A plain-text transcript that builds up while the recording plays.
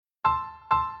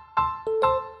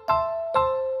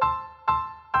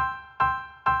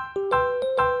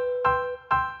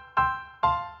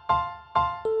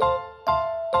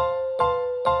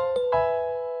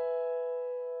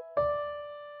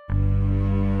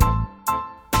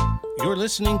You're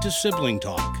listening to Sibling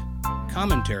Talk,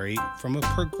 commentary from a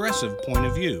progressive point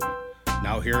of view.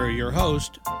 Now here are your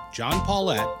hosts, John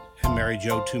Paulette and Mary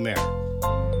Jo Tumer.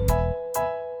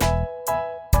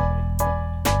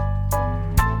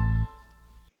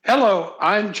 Hello,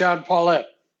 I'm John Paulette.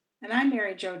 And I'm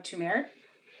Mary Jo Tumer.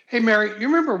 Hey, Mary, you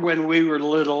remember when we were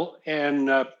little and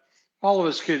all of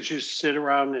us kids used to sit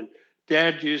around and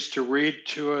Dad used to read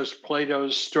to us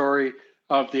Plato's story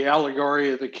of the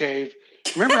allegory of the cave?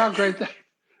 Remember how great that?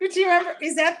 Do you remember?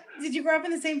 Did you grow up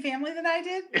in the same family that I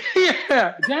did?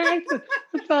 Yeah, Dad, I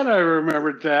thought I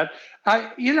remembered that.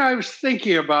 I was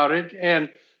thinking about it, and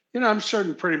I'm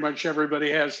certain pretty much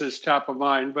everybody has this top of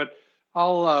mind, but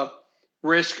I'll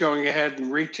risk going ahead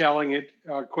and retelling it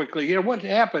quickly. What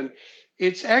happened?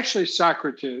 It's actually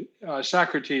Socrates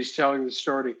telling the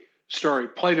story.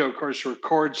 Plato, of course,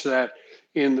 records that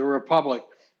in the Republic.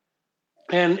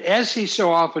 And as he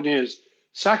so often is,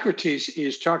 Socrates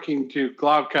is talking to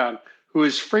Glaucon, who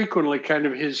is frequently kind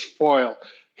of his foil,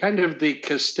 kind of the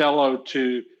Costello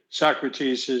to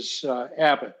Socrates'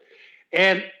 abbot.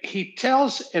 And he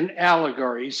tells an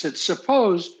allegory. He said,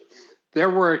 suppose there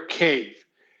were a cave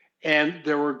and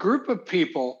there were a group of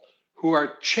people who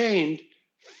are chained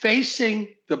facing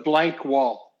the blank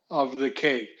wall of the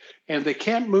cave. And they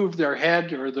can't move their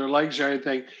head or their legs or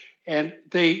anything. And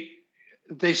they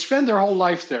spend their whole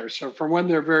life there. So from when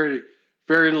they're very,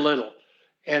 very little.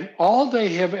 And all they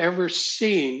have ever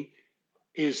seen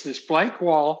is this blank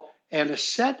wall and a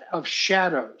set of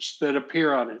shadows that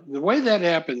appear on it. The way that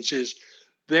happens is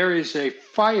there is a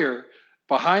fire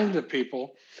behind the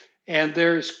people, and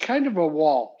there's kind of a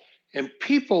wall, and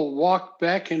people walk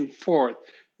back and forth.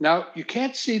 Now, you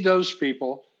can't see those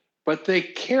people, but they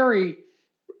carry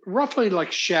roughly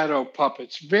like shadow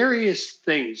puppets, various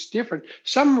things, different,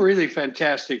 some really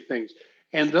fantastic things.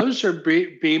 And those are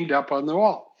beamed up on the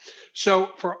wall.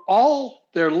 So for all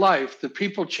their life, the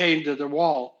people chained to the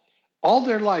wall, all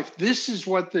their life, this is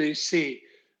what they see,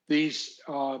 these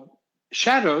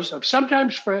shadows of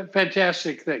sometimes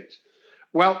fantastic things.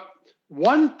 Well,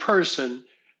 one person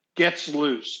gets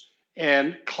loose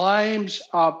and climbs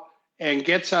up and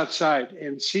gets outside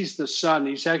and sees the sun.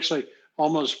 He's actually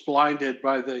almost blinded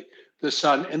by the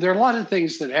sun. And there are a lot of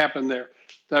things that happen there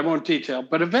that I won't detail.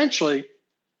 But eventually,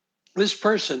 this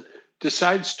person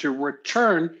decides to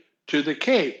return to the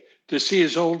cave to see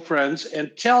his old friends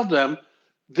and tell them,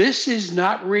 this is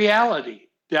not reality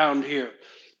down here.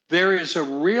 There is a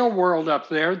real world up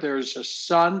there. There's a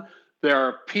sun. There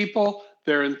are people.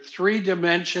 They're in 3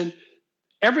 dimensions.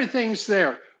 Everything's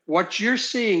there. What you're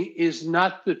seeing is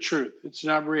not the truth. It's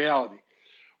not reality.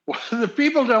 Well, the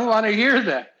people don't want to hear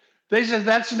that. They said,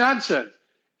 that's nonsense.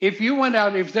 If you went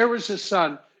out, if there was a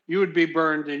sun, you would be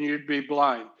burned and you'd be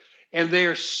blind. And they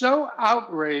are so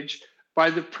outraged by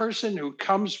the person who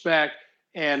comes back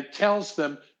and tells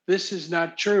them this is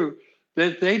not true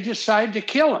that they decide to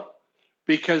kill him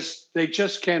because they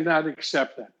just cannot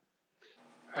accept that.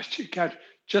 God,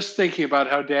 just thinking about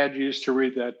how Dad used to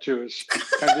read that to us.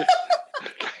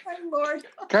 Lord.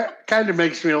 Kind of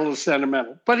makes me a little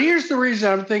sentimental. But here's the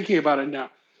reason I'm thinking about it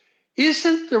now.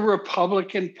 Isn't the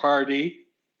Republican Party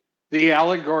the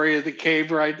allegory of the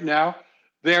cave right now?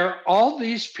 There are all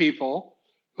these people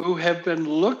who have been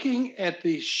looking at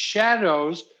these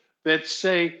shadows that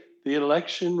say the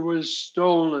election was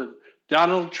stolen,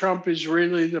 Donald Trump is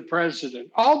really the president,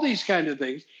 all these kind of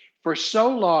things. For so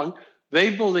long,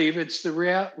 they believe it's the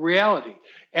reality.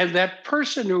 And that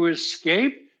person who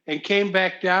escaped and came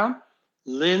back down,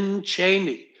 Lynn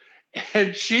Cheney.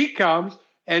 And she comes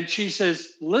and she says,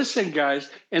 listen, guys,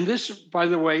 and this, by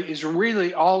the way, is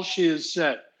really all she has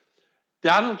said.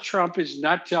 Donald Trump is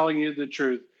not telling you the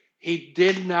truth. He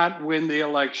did not win the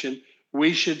election.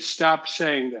 We should stop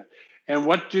saying that. And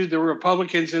what do the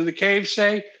Republicans in the cave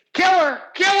say? Kill her,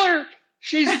 kill her.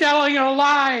 She's telling a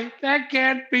lie. That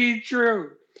can't be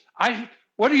true.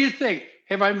 What do you think?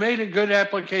 Have I made a good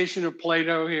application of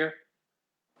Plato here?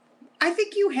 I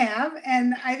think you have,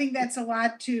 and I think that's a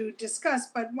lot to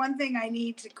discuss. But one thing I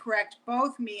need to correct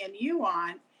both me and you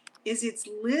on is it's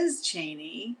Liz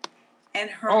Cheney, and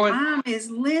her mom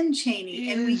is Lynn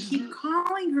Cheney, and we keep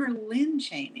calling her Lynn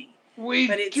Cheney.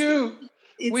 We do.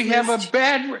 We have a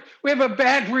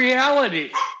bad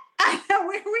reality. I know,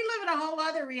 we live in a whole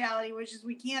other reality, which is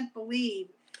we can't believe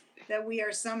that we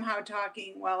are somehow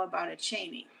talking well about a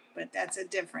Cheney. But that's a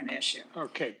different issue.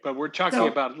 Okay, but we're talking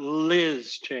about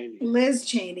Liz Cheney. Liz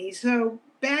Cheney. So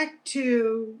back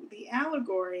to the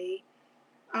allegory.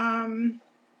 I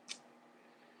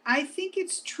think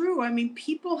it's true. I mean,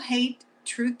 people hate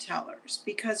truth tellers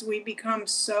because we become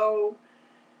so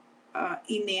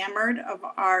enamored of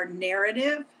our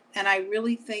narrative And I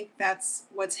really think that's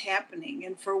what's happening.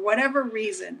 And for whatever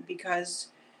reason, because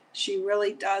she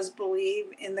really does believe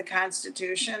in the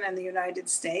Constitution and the United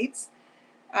States,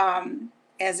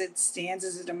 as it stands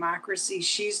as a democracy,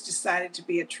 she's decided to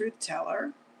be a truth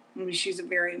teller. I mean, she's a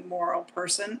very moral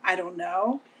person. I don't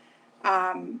know.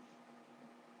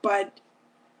 But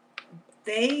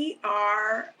they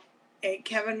are,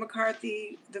 Kevin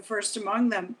McCarthy, the first among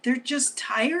them, they're just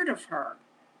tired of her.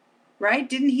 Right?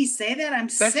 Didn't he say that? I'm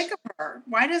sick of her.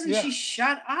 Why doesn't she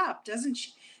shut up? Doesn't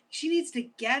she? She needs to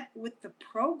get with the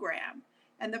program.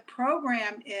 And the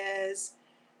program is,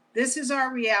 this is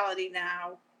our reality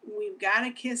now. We've got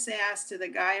to kiss ass to the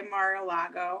guy in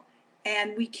Mar-a-Lago,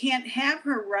 and we can't have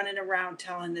her running around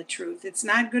telling the truth. It's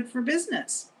not good for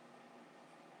business.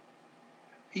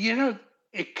 You know,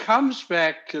 it comes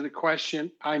back to the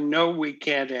question I know we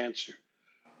can't answer.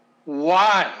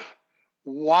 Why?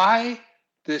 Why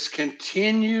this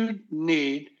continued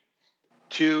need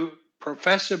to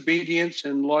profess obedience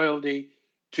and loyalty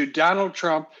to Donald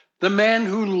Trump, the man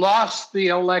who lost the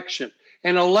election?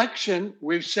 An election,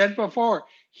 we've said before,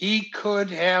 he could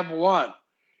have won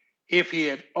if he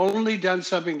had only done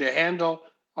something to handle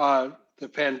the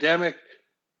pandemic.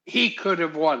 He could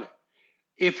have won it.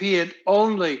 If he had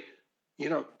only,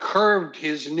 curbed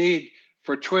his need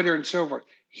for Twitter and so forth,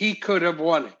 he could have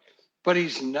won it. But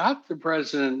he's not the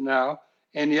president now.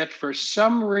 And yet, for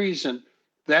some reason,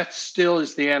 that still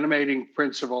is the animating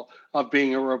principle of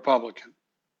being a Republican.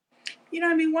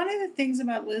 One of the things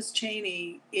about Liz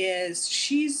Cheney is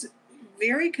she's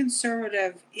very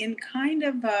conservative in kind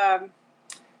of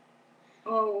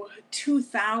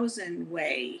 2000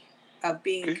 way of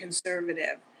being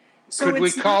conservative. So could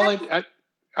we call it,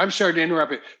 I'm sorry to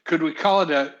interrupt you, could we call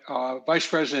it a Vice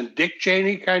President Dick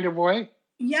Cheney kind of way?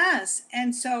 Yes.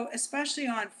 And so especially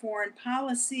on foreign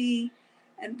policy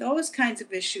and those kinds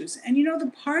of issues. And,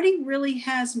 the party really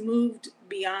has moved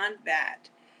beyond that.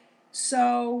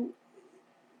 So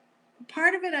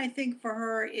part of it, I think, for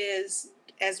her is,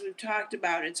 as we've talked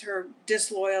about, it's her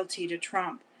disloyalty to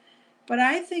Trump. But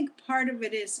I think part of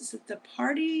it is that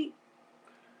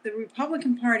the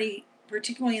Republican Party,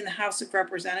 particularly in the House of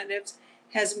Representatives,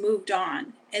 has moved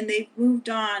on. And they've moved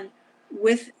on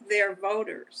with their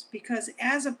voters. Because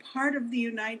as a part of the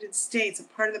United States, a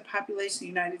part of the population of the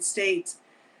United States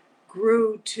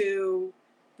grew to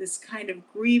this kind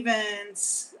of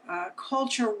grievance,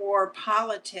 culture war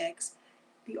politics,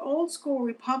 the old school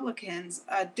Republicans,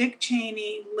 Dick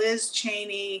Cheney, Liz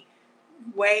Cheney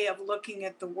way of looking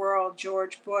at the world,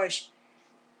 George Bush,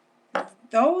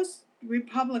 those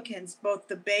Republicans, both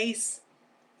the base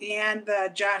and the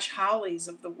Josh Hawleys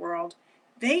of the world,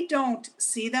 they don't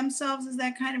see themselves as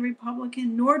that kind of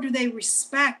Republican, nor do they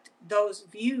respect those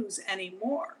views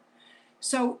anymore.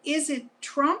 So is it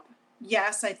Trump?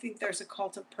 Yes, I think there's a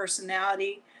cult of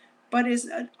personality, but is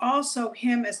it also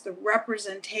him as the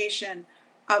representation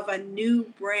of a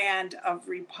new brand of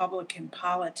Republican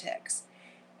politics?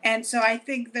 And so I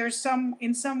think there's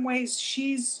in some ways,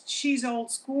 she's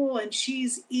old school and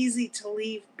she's easy to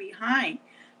leave behind,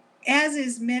 as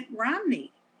is Mitt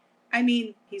Romney. I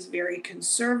mean, he's very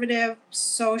conservative,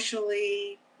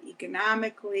 socially,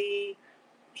 economically.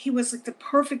 He was like the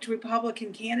perfect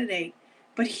Republican candidate,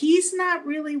 but he's not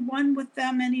really one with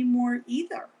them anymore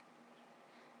either.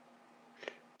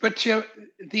 But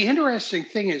the interesting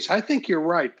thing is, I think you're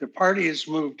right. The party has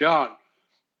moved on.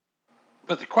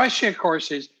 But the question, of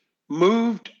course, is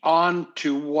moved on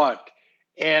to what?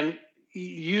 And you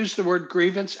use the word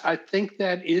grievance. I think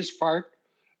that is part.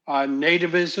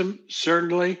 Nativism,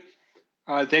 certainly.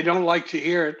 They don't like to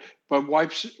hear it, but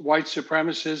white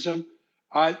supremacism.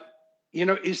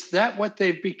 Is that what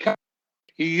they've become?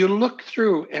 You look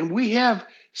through, and we have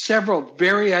several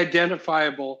very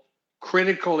identifiable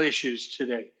critical issues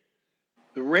today.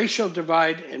 The racial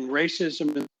divide and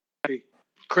racism is a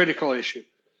critical issue.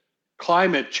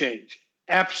 Climate change,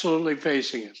 absolutely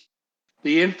facing us.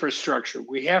 The infrastructure,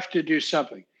 we have to do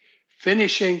something.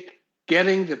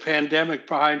 Getting the pandemic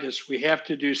behind us, we have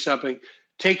to do something.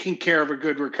 Taking care of a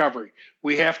good recovery,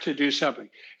 we have to do something.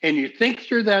 And you think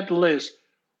through that list,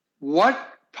 what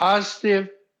positive,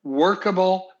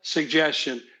 workable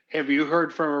suggestion have you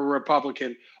heard from a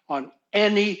Republican on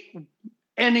any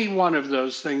one of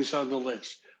those things on the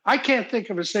list? I can't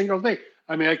think of a single thing.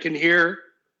 I mean, I can hear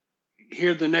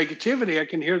the negativity, I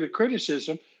can hear the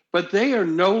criticism, but they are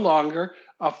no longer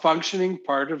a functioning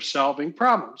part of solving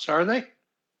problems, are they?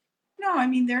 No, I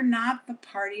mean, they're not the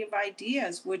party of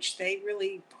ideas, which they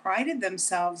really prided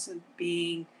themselves in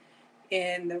being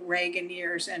in the Reagan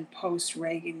years and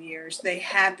post-Reagan years. They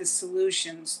had the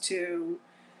solutions to,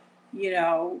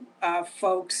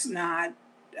 folks not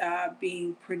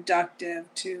being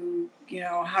productive, to,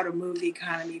 how to move the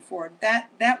economy forward.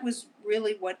 That was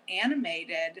really what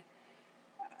animated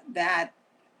that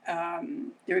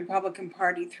the Republican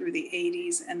Party through the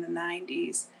 80s and the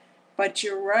 90s. But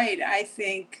you're right. I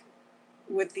think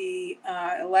with the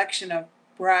election of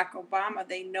Barack Obama,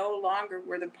 they no longer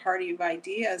were the party of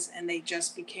ideas, and they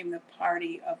just became the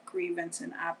party of grievance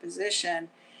and opposition.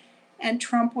 And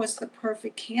Trump was the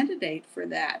perfect candidate for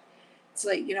that. It's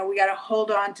like, we got to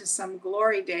hold on to some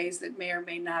glory days that may or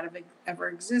may not have ever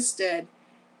existed.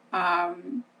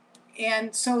 And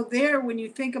so when you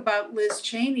think about Liz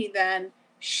Cheney, then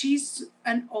she's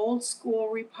an old school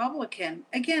Republican.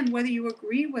 Again, whether you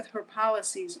agree with her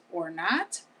policies or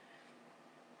not,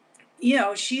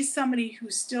 she's somebody who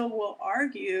still will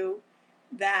argue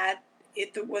that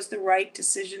it was the right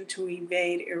decision to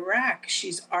invade Iraq.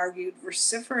 She's argued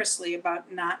vociferously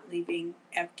about not leaving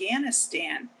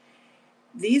Afghanistan.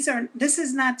 This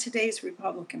is not today's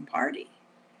Republican Party.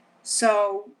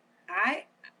 So I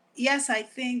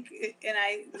think, and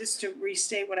just to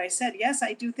restate what I said, yes,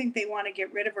 I do think they want to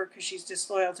get rid of her because she's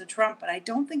disloyal to Trump, but I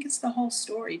don't think it's the whole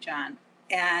story, John.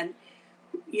 And,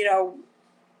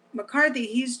 McCarthy,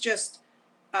 he's just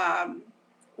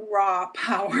raw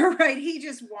power, right? He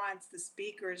just wants the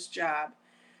speaker's job.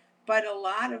 But a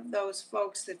lot of those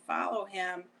folks that follow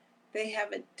him, they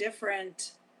have a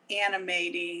different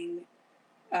animating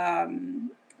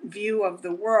view of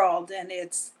the world, and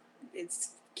it's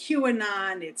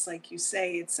QAnon. It's like you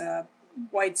say, it's a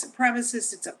white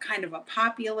supremacist. It's a kind of a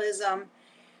populism.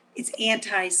 It's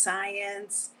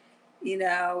anti-science.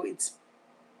 It's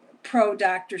pro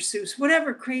Dr. Seuss.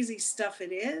 Whatever crazy stuff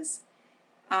it is.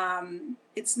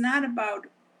 It's not about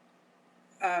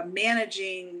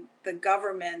managing the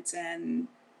government and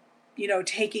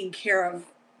taking care of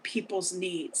people's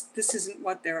needs. This isn't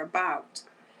what they're about.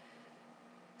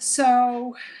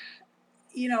 So,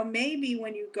 maybe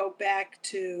when you go back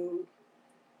to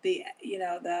the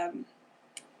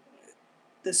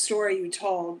story you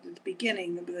told at the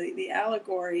beginning, the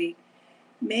allegory,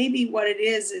 maybe what it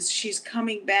is she's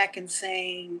coming back and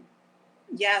saying,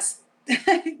 yes,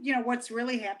 what's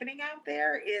really happening out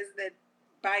there is that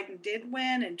Biden did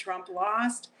win and Trump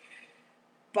lost.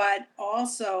 But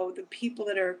also the people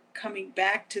that are coming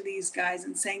back to these guys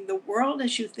and saying the world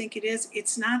as you think it is,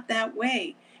 it's not that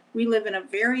way. We live in a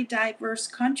very diverse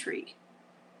country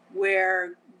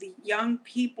where the young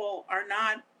people are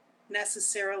not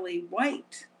necessarily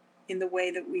white in the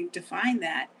way that we've defined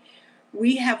that.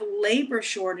 We have labor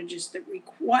shortages that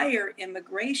require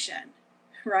immigration,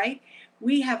 right?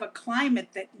 We have a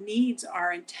climate that needs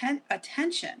our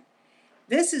attention.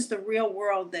 This is the real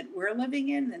world that we're living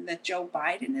in and that Joe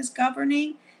Biden is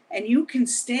governing. And you can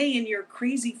stay in your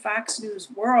crazy Fox News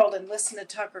world and listen to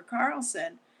Tucker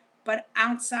Carlson. But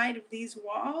outside of these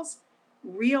walls,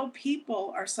 real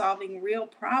people are solving real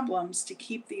problems to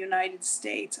keep the United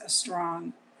States a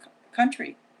strong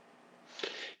country.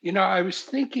 I was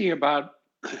thinking about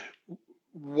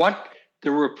what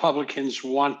the Republicans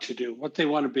want to do, what they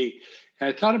want to be. And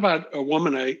I thought about a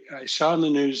woman I saw in the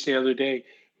news the other day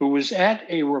who was at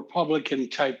a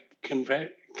Republican-type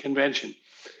convention.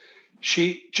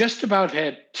 She just about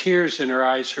had tears in her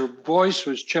eyes. Her voice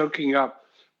was choking up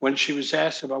when she was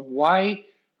asked about, why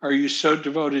are you so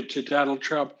devoted to Donald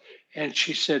Trump? And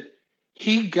she said,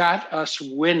 he got us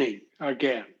winning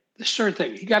again. This sort of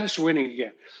thing. He got us winning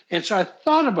again. And so I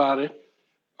thought about it.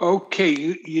 Okay,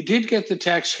 you did get the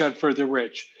tax cut for the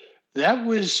rich. That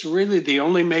was really the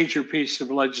only major piece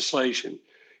of legislation.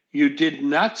 You did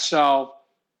not solve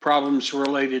problems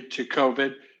related to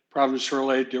COVID, problems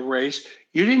related to race.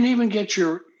 You didn't even get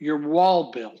your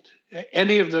wall built,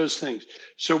 any of those things.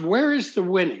 So where is the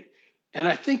winning? And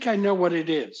I think I know what it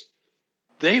is.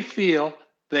 They feel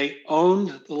they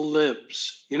owned the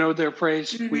libs. You know their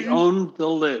phrase? Mm-hmm. We owned the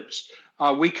libs.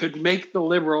 We could make the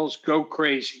liberals go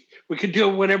crazy. We could do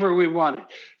it whenever we wanted.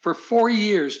 For 4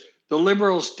 years, the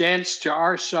liberals danced to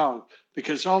our song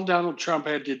because all Donald Trump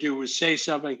had to do was say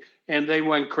something and they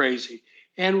went crazy.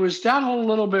 And was Donald a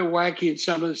little bit wacky in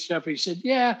some of the stuff he said?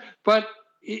 Yeah, but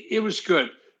it was good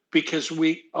because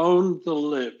we owned the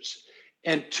libs.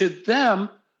 And to them,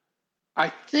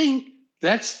 I think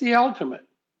that's the ultimate,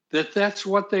 that's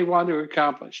what they want to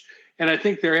accomplish. And I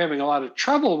think they're having a lot of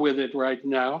trouble with it right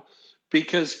now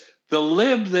because the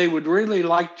lib they would really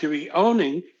like to be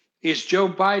owning is Joe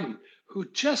Biden, who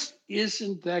just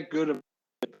isn't that good of a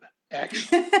lib,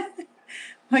 actually.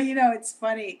 Well, it's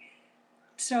funny.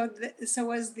 So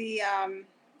was the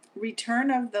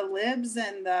return of the libs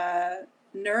and the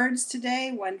nerds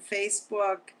today when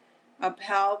Facebook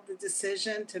upheld the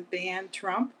decision to ban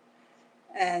Trump?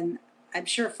 And I'm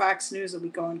sure Fox News will be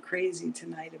going crazy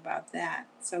tonight about that.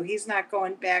 So he's not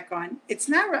going back on. It's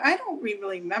not. I don't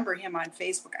really remember him on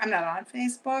Facebook. I'm not on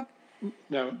Facebook.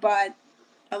 No. But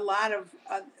a lot of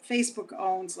Facebook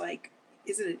owns, like,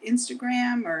 is it an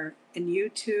Instagram or in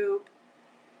YouTube?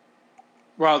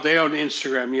 Well, they own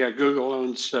Instagram. Yeah, Google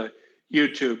owns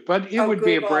YouTube. But it would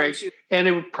be a Google break, owns YouTube. and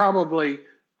it would probably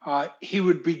he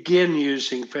would begin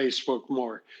using Facebook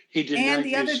more. He did not And the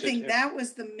use other it. thing, that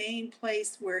was the main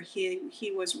place where he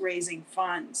was raising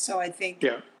funds. So I think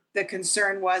Yeah. the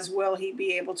concern was, will he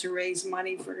be able to raise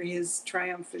money for his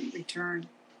triumphant return?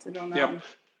 I don't know. Yeah.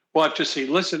 We'll have to see.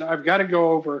 Listen, I've got to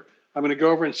go over. I'm going to go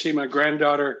over and see my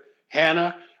granddaughter,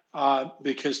 Hannah,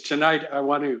 because tonight I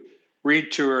want to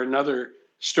read to her another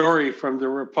story from the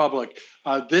Republic.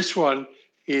 This one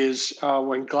is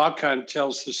when Glaucon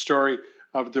tells the story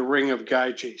of the Ring of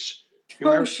Gyges.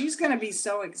 Oh, she's going to be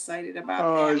so excited about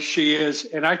Oh, that. she is.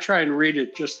 And I try and read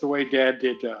it just the way Dad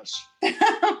did to us.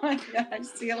 Oh, my gosh.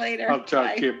 See you later. I'll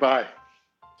talk to you. Bye.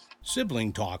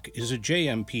 Sibling Talk is a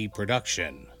JMP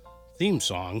production. Theme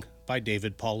song by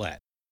David Paulette.